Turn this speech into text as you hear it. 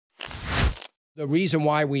The reason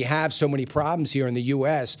why we have so many problems here in the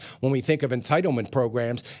U.S. when we think of entitlement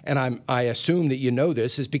programs, and I assume that you know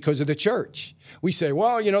this, is because of the church. We say,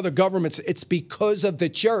 well, you know, the it's because of the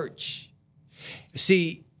church.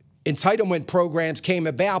 See, entitlement programs came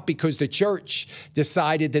about because the church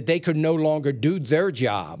decided that they could no longer do their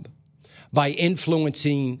job by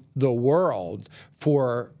influencing the world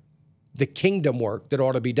for the kingdom work that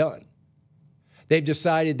ought to be done. They've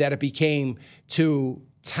decided that it became too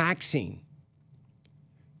taxing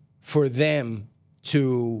for them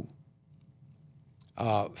to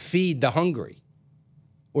feed the hungry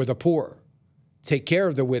or the poor, take care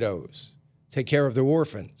of the widows, take care of the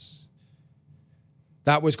orphans.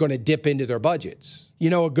 That was going to dip into their budgets. You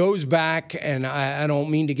know, it goes back, and I don't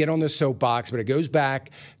mean to get on the soapbox, but it goes back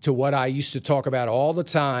to what I used to talk about all the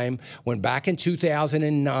time when back in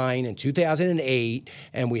 2009 and 2008,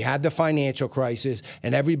 and we had the financial crisis,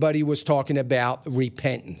 and everybody was talking about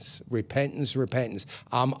repentance, repentance, repentance.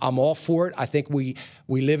 I'm all for it. I think we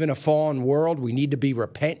live in a fallen world. We need to be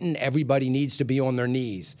repentant. Everybody needs to be on their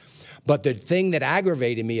knees. But the thing that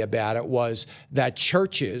aggravated me about it was that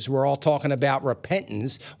churches were all talking about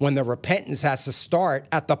repentance when the repentance has to start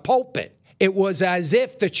at the pulpit. It was as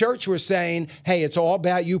if the church was saying, hey, it's all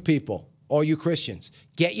about you people, all you Christians.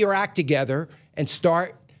 Get your act together and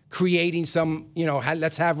start creating some,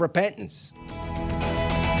 let's have repentance.